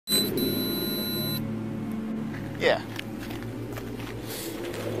Yeah.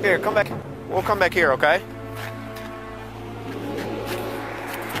 Here, come back. We'll come back here, okay?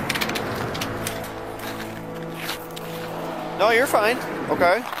 No, you're fine.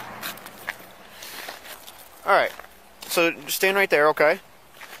 Okay. Alright. So, just stand right there, okay?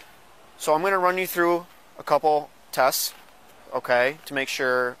 So, I'm going to run you through a couple tests, okay, to make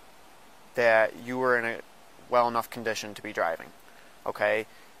sure that you were in a well enough condition to be driving, okay?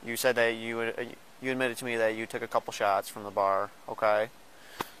 You said that you admitted to me that you took a couple shots from the bar, okay?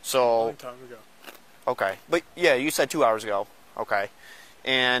 So, a long time ago. Okay, but yeah, you said 2 hours ago, okay?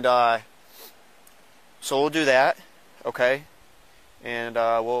 And so we'll do that, okay? And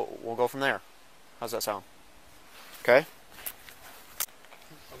we'll go from there. How's that sound? Okay?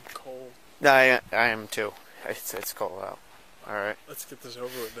 I'm cold. I am too. It's cold out. All right. Let's get this over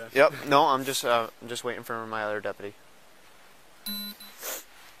with then. Yep. No, I'm just waiting for my other deputy.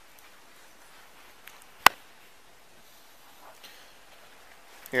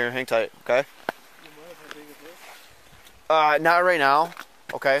 Here, hang tight, okay? Not right now.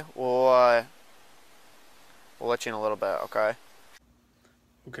 Okay, we'll let you in a little bit, okay?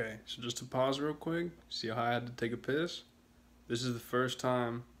 Okay, so just to pause real quick, see how I had to take a piss? This is the first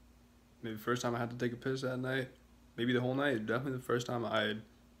time, maybe the first time I had to take a piss that night. Maybe the whole night, definitely the first time I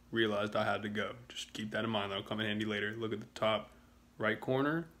realized I had to go. Just keep that in mind, that'll come in handy later. Look at the top right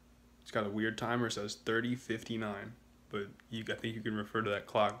corner. It's got a weird timer, it says 30:59. But I think you can refer to that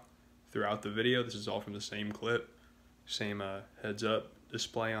clock throughout the video. This is all from the same clip. Same heads up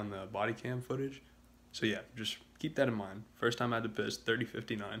display on the body cam footage. So yeah, just keep that in mind. First time I had to piss,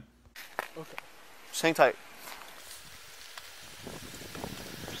 30:59. Okay. Just hang tight.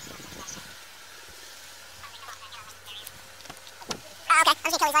 Okay, I'm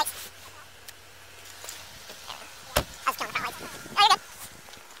just gonna kill these lights. I was killing the front lights. Oh, you're good.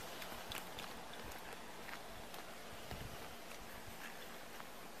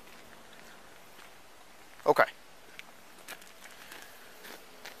 Okay.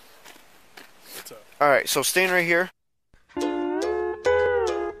 What's up? Alright, so stand right here.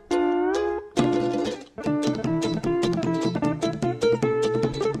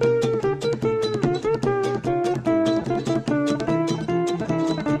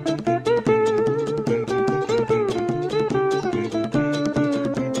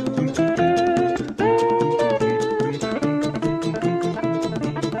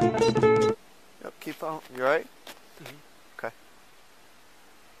 Yep, keep on. You alright? Okay.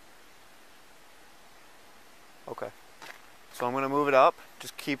 Okay. So I'm going to move it up.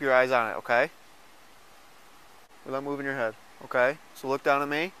 Just keep your eyes on it, okay? Without moving your head, okay? So look down at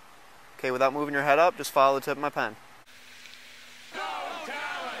me. Okay, without moving your head up, just follow the tip of my pen.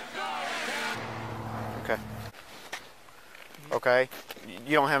 Okay. Okay.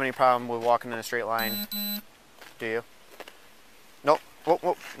 You don't have any problem with walking in a straight line, do you? Nope. Whoa,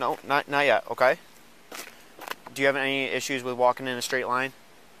 whoa. No, not yet, okay? Do you have any issues with walking in a straight line?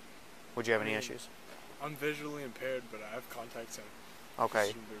 Would you have any issues? I'm visually impaired, but I have contacts in. Okay.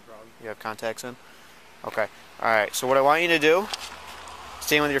 Shouldn't be a problem. You have contacts in? Okay. Alright, so what I want you to do,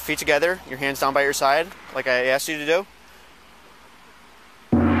 stand with your feet together, your hands down by your side, like I asked you to do.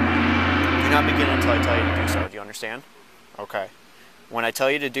 Do not begin until I tell you to do so. Do you understand? Okay. When I tell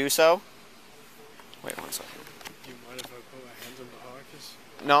you to do so, wait 1 second. Do you mind if I put my hands on the harness?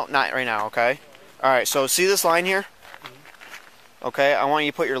 No, not right now, okay? Alright, so see this line here? Okay, I want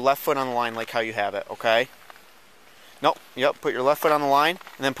you to put your left foot on the line like how you have it, okay? Nope, yep, put your left foot on the line,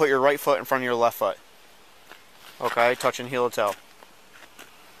 and then put your right foot in front of your left foot. Okay, touching heel to toe.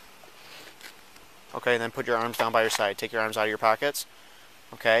 Okay, then put your arms down by your side. Take your arms out of your pockets.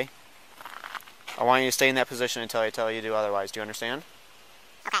 Okay? I want you to stay in that position until I tell you to do otherwise. Do you understand?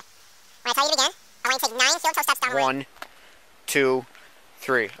 Okay. When I tell you to begin, I want you to take 9 heel-toe steps down the line. 1, 2,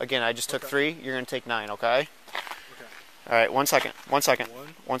 3. Again, I just took Okay. 3. You're going to take 9, okay? Okay. Alright, 1 second. 1 second.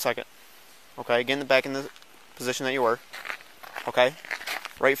 1. 1 second. Okay, get back in the position that you were. Okay?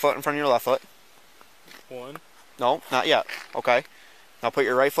 Right foot in front of your left foot. 1. No, not yet. Okay. Now put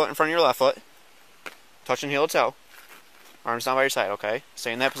your right foot in front of your left foot. Touching heel to toe. Arms down by your side, okay?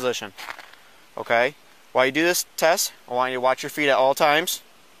 Stay in that position. Okay? While you do this test, I want you to watch your feet at all times.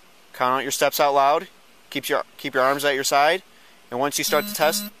 Count out your steps out loud. Keep your arms at your side. And once you start the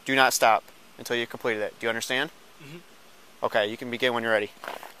test, do not stop until you've completed it. Do you understand? Mm-hmm. Okay, you can begin when you're ready.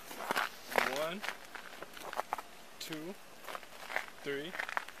 1, 2, 3,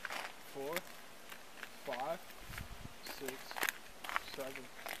 4, 5, 6, 7,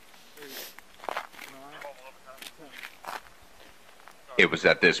 8, 9, 10. It was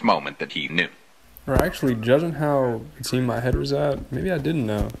at this moment that he knew. Or actually, judging how it seemed my head was at, maybe I didn't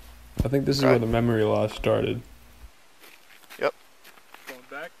know. I think this is where the memory loss started.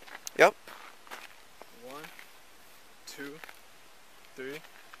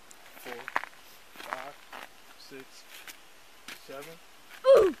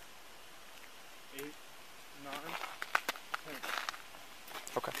 8, 9, 10.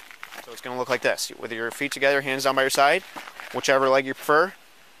 Okay. So it's going to look like this. With your feet together, hands down by your side, whichever leg you prefer.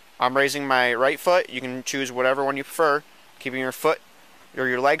 I'm raising my right foot. You can choose whatever one you prefer. Keeping your foot or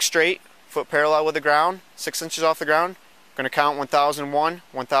your leg straight, foot parallel with the ground, 6 inches off the ground. Going to count 1001,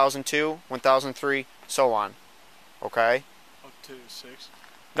 1002, 1003, so on. Okay? Up to 6.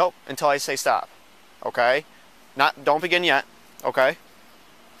 Nope, until I say stop. Okay? Don't begin yet. Okay?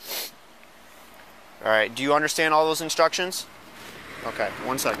 Alright, do you understand all those instructions? Okay,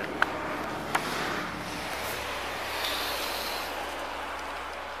 1 second.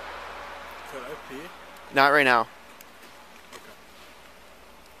 Could I pee? Not right now.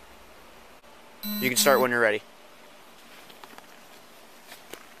 Okay. You can start when you're ready.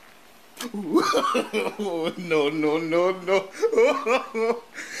 No, no, no, no.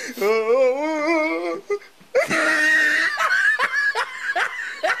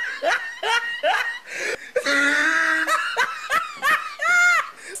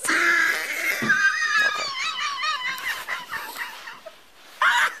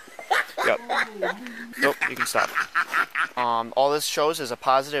 Yep. Nope, you can stop. All this shows is a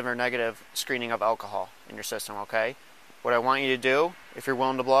positive or negative screening of alcohol in your system, okay? What I want you to do, if you're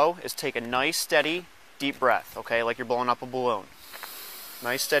willing to blow, is take a nice, steady, deep breath, okay? Like you're blowing up a balloon.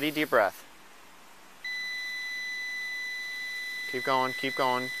 Nice, steady, deep breath. Keep going, keep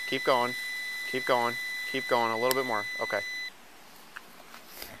going, keep going, keep going, keep going, a little bit more. Okay.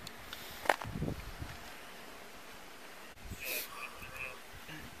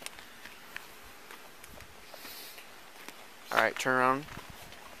 Alright, turn around.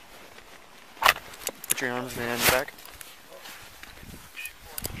 Put your arms behind your back.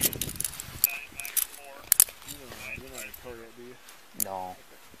 No.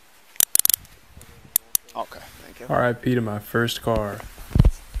 Okay, thank you. R.I.P. to my first car.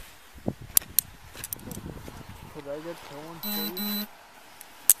 Could I get someone, please?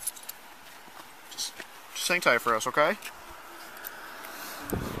 Just hang tight for us, okay?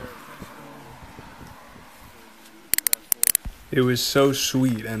 It was so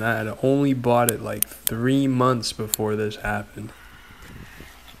sweet, and I had only bought it like 3 months before this happened.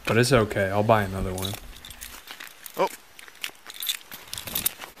 But it's okay, I'll buy another one. Oh.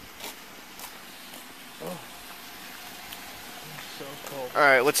 So cold.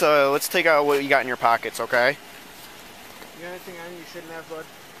 Alright, let's take out what you got in your pockets, okay? You got anything on you shouldn't have, bud?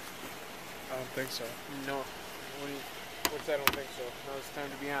 I don't think so. No. What's that? I don't think so. No, it's time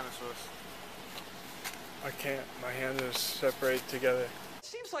to be honest with us. I can't. My hands are separated together.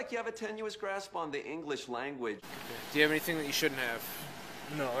 Seems like you have a tenuous grasp on the English language. Do you have anything that you shouldn't have?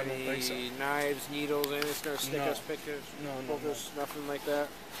 No, I don't think so. Any knives, needles, anything that's going to stick No. us, pick us, No, poke us, nothing like that?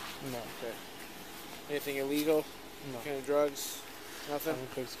 No. Okay. Anything illegal? No. Kind of drugs? I Nothing? don't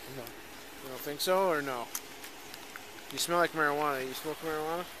think so. No. You don't think so, or no? You smell like marijuana. You smoke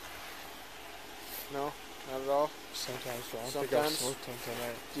marijuana? No? Not at all? Sometimes so. I don't think Sometimes? I've smoked one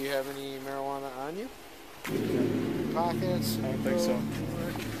tonight. Do you have any marijuana on you? Pockets? I don't think so.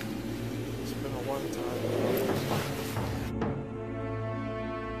 It's been a long time.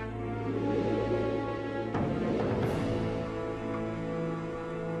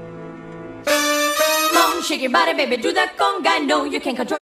 Shake your body, baby, do that conga. No, you can't control.